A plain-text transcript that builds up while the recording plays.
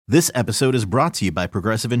This episode is brought to you by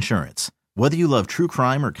Progressive Insurance. Whether you love true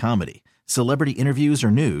crime or comedy, celebrity interviews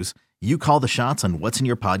or news, you call the shots on what's in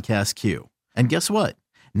your podcast queue. And guess what?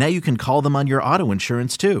 Now you can call them on your auto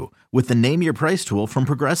insurance too with the Name Your Price tool from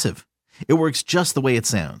Progressive. It works just the way it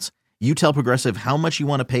sounds. You tell Progressive how much you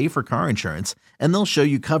want to pay for car insurance, and they'll show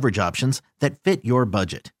you coverage options that fit your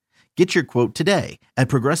budget. Get your quote today at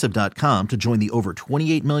Progressive.com to join the over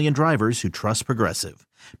 28 million drivers who trust Progressive.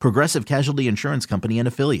 Progressive Casualty Insurance Company and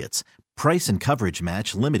Affiliates. Price and coverage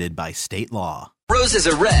match limited by state law. Roses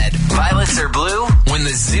are red, violets are blue. When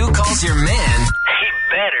the zoo calls your man, he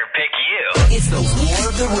better pick you. It's the War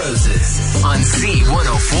of the Roses on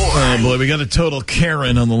Z104. Oh, boy, we got a total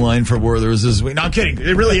Karen on the line for War of the Roses. No, I'm kidding.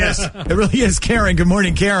 It really is. It really is Karen. Good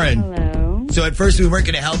morning, Karen. Hello. So at first we weren't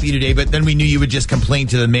going to help you today, but then we knew you would just complain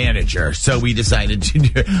to the manager. So we decided to do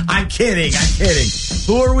it. I'm kidding.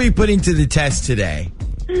 Who are we putting to the test today?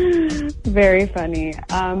 Very funny.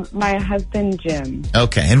 My husband, Jim.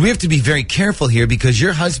 Okay, and we have to be very careful here because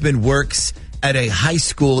your husband works at a high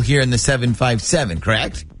school here in the 757,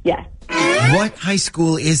 correct? Yes. What high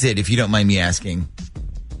school is it, if you don't mind me asking?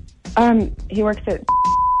 He works at...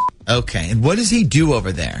 Okay, and what does he do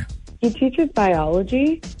over there? He teaches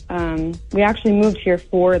biology. We actually moved here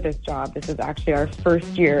for this job. This is actually our first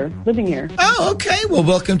year living here. Oh, okay. Well,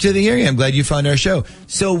 welcome to the area. I'm glad you found our show.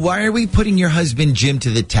 So why are we putting your husband, Jim, to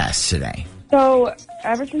the test today? So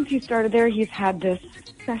ever since he started there, he's had this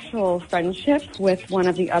special friendship with one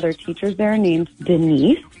of the other teachers there named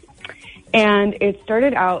Denise. And it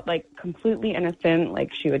started out like completely innocent,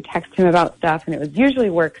 like she would text him about stuff, and it was usually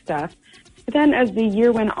work stuff. But then as the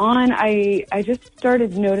year went on, I just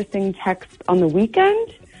started noticing texts on the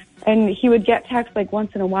weekend, and he would get texts like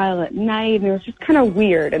once in a while at night, and it was just kind of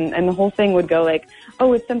weird, and the whole thing would go like,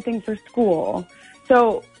 oh, it's something for school.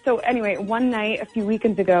 So anyway, one night a few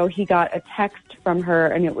weekends ago, he got a text from her,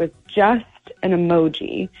 and it was just an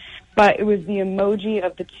emoji. But it was the emoji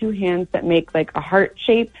of the two hands that make like a heart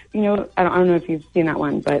shape. You know, I don't know if you've seen that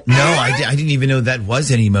one, but... No, I didn't even know that was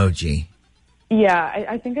an emoji. Yeah,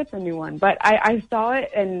 I think it's a new one. But I saw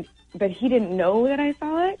it, but he didn't know that I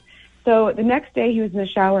saw it. So the next day he was in the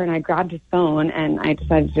shower, and I grabbed his phone, and I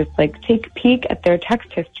decided to just like take a peek at their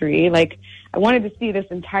text history. Like, I wanted to see this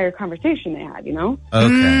entire conversation they had, you know?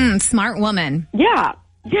 Okay. Smart woman. Yeah,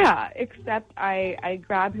 except I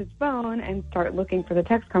grab his phone and start looking for the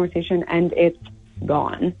text conversation, and it's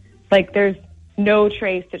gone. Like, there's no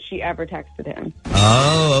trace that she ever texted him.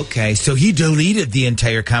 Oh, okay. So he deleted the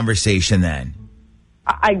entire conversation then?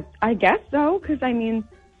 I guess so, because, I mean,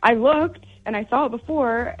 I looked, and I saw it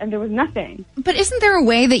before, and there was nothing. But isn't there a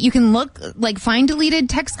way that you can look, like, find deleted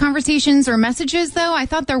text conversations or messages, though? I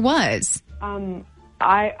thought there was.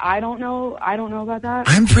 I don't know. I don't know about that.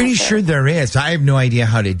 I'm pretty sure there is. I have no idea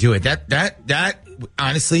how to do it. That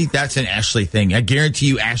honestly, that's an Ashley thing. I guarantee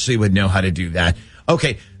you Ashley would know how to do that.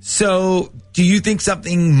 Okay, so do you think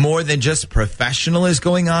something more than just professional is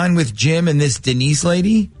going on with Jim and this Denise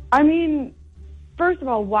lady? I mean, first of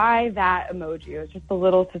all, why that emoji? It was just a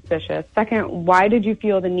little suspicious. Second, why did you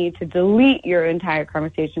feel the need to delete your entire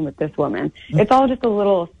conversation with this woman? It's all just a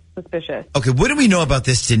little suspicious. Okay, what do we know about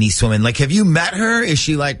this Denise woman? Like, have you met her? Is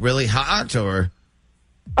she, like, really hot, or?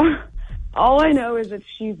 All I know is that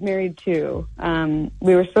she's married, too.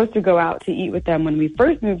 We were supposed to go out to eat with them when we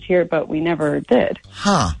first moved here, but we never did.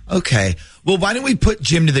 Huh, okay. Well, why don't we put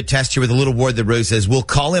Jim to the test here with a little War of the Roses? We'll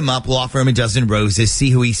call him up, we'll offer him a dozen roses, see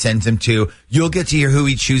who he sends them to. You'll get to hear who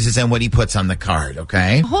he chooses and what he puts on the card,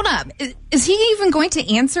 okay? Hold up. Is he even going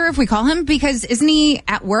to answer if we call him? Because isn't he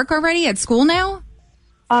at work already, at school now?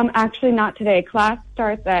 Actually, not today. Class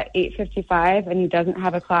starts at 8:55, and he doesn't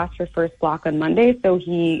have a class for first block on Monday, so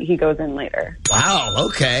he goes in later. Wow,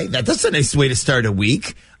 okay. That's a nice way to start a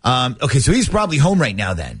week. Okay, so he's probably home right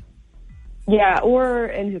now then. Yeah, or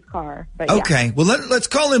in his car. But yeah. Okay, well, let's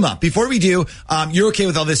call him up. Before we do, you're okay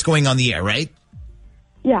with all this going on the air, right?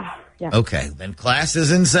 Yeah. Okay, then class is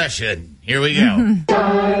in session. Here we go.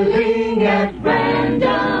 Darling at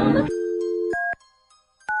random.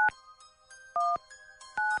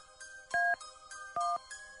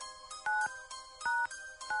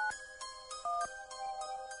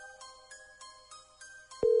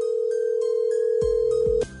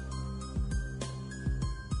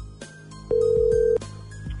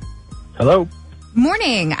 Hello?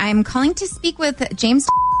 Morning. I'm calling to speak with James,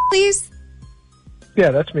 please.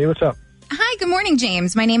 Yeah, that's me. What's up? Hi, good morning,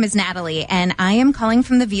 James. My name is Natalie, and I am calling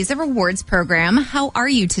from the Visa Rewards program. How are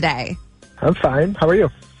you today? I'm fine. How are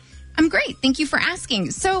you? I'm great. Thank you for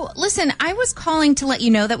asking. So, listen, I was calling to let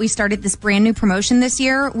you know that we started this brand new promotion this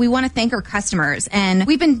year. We want to thank our customers, and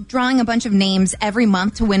we've been drawing a bunch of names every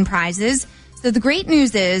month to win prizes. So the great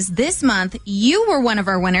news is this month you were one of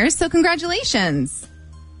our winners, so congratulations.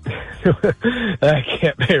 That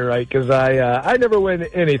can't be right because I never win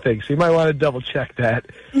anything, so you might want to double check that.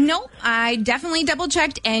 Nope, I definitely double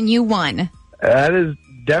checked and you won. That is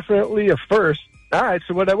definitely a first. All right,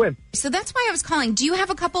 so what did I win? So that's why I was calling. Do you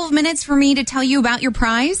have a couple of minutes for me to tell you about your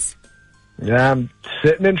prize? Yeah, I'm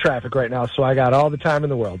sitting in traffic right now, so I got all the time in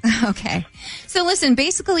the world. Okay. So listen,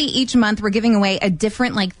 basically each month we're giving away a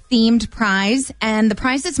different themed prize, and the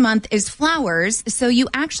prize this month is flowers. So you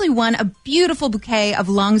actually won a beautiful bouquet of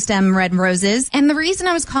long stem red roses. And the reason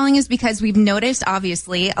I was calling is because we've noticed,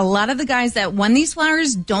 obviously, a lot of the guys that won these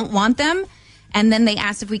flowers don't want them. And then they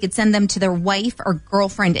asked if we could send them to their wife or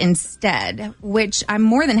girlfriend instead, which I'm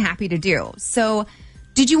more than happy to do. So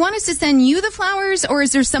did you want us to send you the flowers, or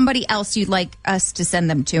is there somebody else you'd like us to send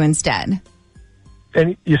them to instead?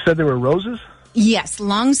 And you said they were roses? Yes,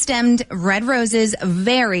 long-stemmed red roses,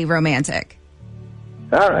 very romantic.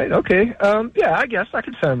 All right, okay. Yeah, I guess I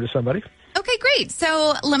could send them to somebody. Okay, great.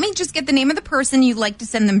 So let me just get the name of the person you'd like to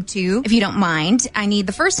send them to, if you don't mind. I need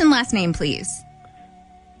the first and last name, please.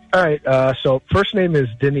 All right, so first name is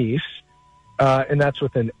Denise, and that's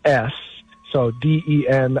with an S, so Denise.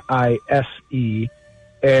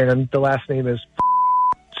 And the last name is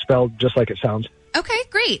spelled just like it sounds. Okay,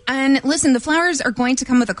 great. And listen, the flowers are going to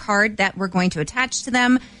come with a card that we're going to attach to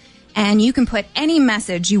them. And you can put any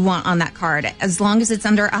message you want on that card, as long as it's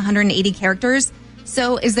under 180 characters.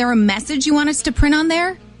 So is there a message you want us to print on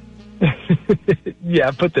there?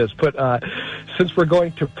 Yeah, since we're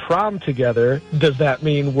going to prom together, does that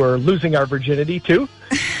mean we're losing our virginity too?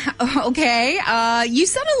 Okay. You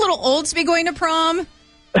sound a little old to be going to prom.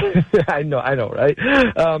 I know, right?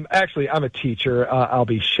 Actually, I'm a teacher. I'll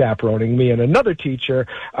be chaperoning. Me and another teacher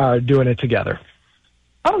are doing it together.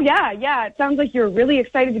 Oh, yeah. It sounds like you're really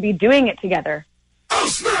excited to be doing it together. Oh,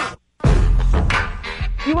 snap!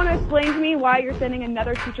 You want to explain to me why you're sending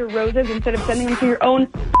another teacher roses instead of sending them to your own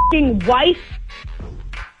f***ing wife?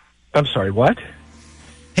 I'm sorry, what?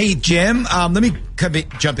 Hey, Jim, let me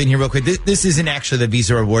jump in here real quick. This isn't actually the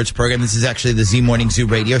Visa Rewards program. This is actually the Z Morning Zoo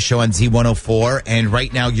radio show on Z104. And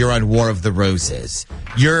right now you're on War of the Roses.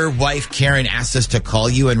 Your wife, Karen, asked us to call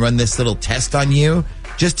you and run this little test on you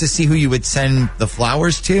just to see who you would send the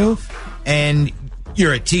flowers to. And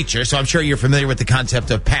you're a teacher, so I'm sure you're familiar with the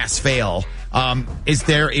concept of pass-fail. Is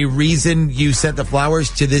there a reason you sent the flowers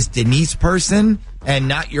to this Denise person and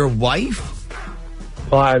not your wife?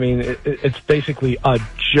 Well, I mean, it's basically a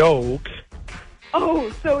joke.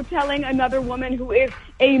 Oh, so telling another woman who is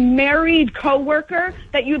a married coworker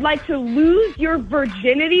that you'd like to lose your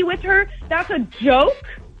virginity with her, that's a joke?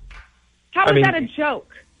 How is that a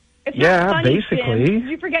joke? It's not funny, basically. Jim.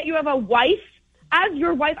 You forget you have a wife? As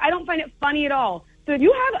your wife, I don't find it funny at all. So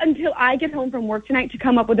you have until I get home from work tonight to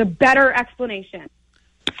come up with a better explanation.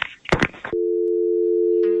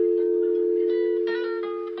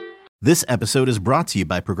 This episode is brought to you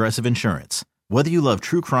by Progressive Insurance. Whether you love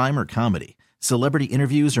true crime or comedy, celebrity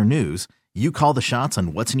interviews or news, you call the shots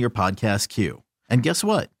on what's in your podcast queue. And guess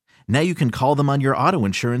what? Now you can call them on your auto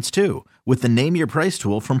insurance too with the Name Your Price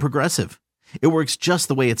tool from Progressive. It works just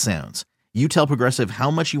the way it sounds. You tell Progressive how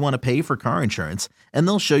much you want to pay for car insurance, and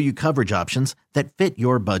they'll show you coverage options that fit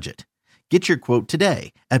your budget. Get your quote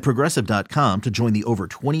today at Progressive.com to join the over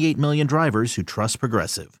 28 million drivers who trust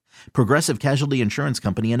Progressive. Progressive Casualty Insurance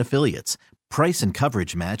Company and Affiliates. Price and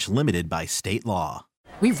coverage match limited by state law.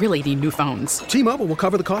 We really need new phones. T-Mobile will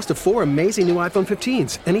cover the cost of 4 amazing new iPhone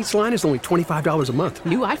 15s, and each line is only $25 a month.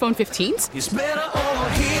 New iPhone 15s? It's better over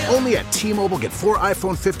here. Only at T-Mobile, get 4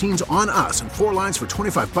 iPhone 15s on us and 4 lines for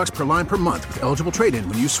 $25 per line per month with eligible trade-in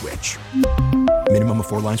when you switch. Minimum of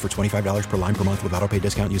 4 lines for $25 per line per month with autopay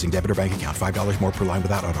discount using debit or bank account. $5 more per line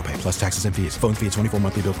without autopay, plus taxes and fees. Phone fee at 24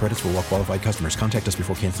 monthly bill credits for well qualified customers. Contact us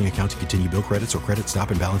before canceling account to continue bill credits or credit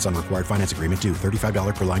stop and balance on required finance agreement due.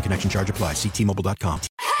 $35 per line connection charge applies. See T-Mobile.com.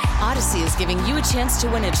 Odyssey is giving you a chance to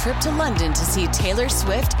win a trip to London to see Taylor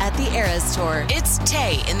Swift at the Eras Tour. It's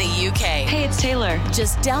Tay in the UK. Hey, it's Taylor.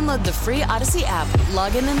 Just download the free Odyssey app,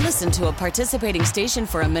 log in and listen to a participating station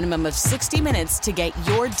for a minimum of 60 minutes to get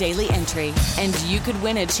your daily entry. And you could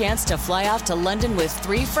win a chance to fly off to London with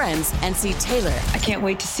 3 friends and see Taylor. I can't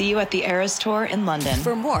wait to see you at the Eras Tour in London.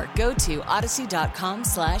 For more, go to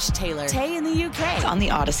odyssey.com/Taylor. Tay in the UK. It's on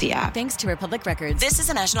the Odyssey app. Thanks to Republic Records. This is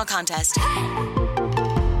a national contest.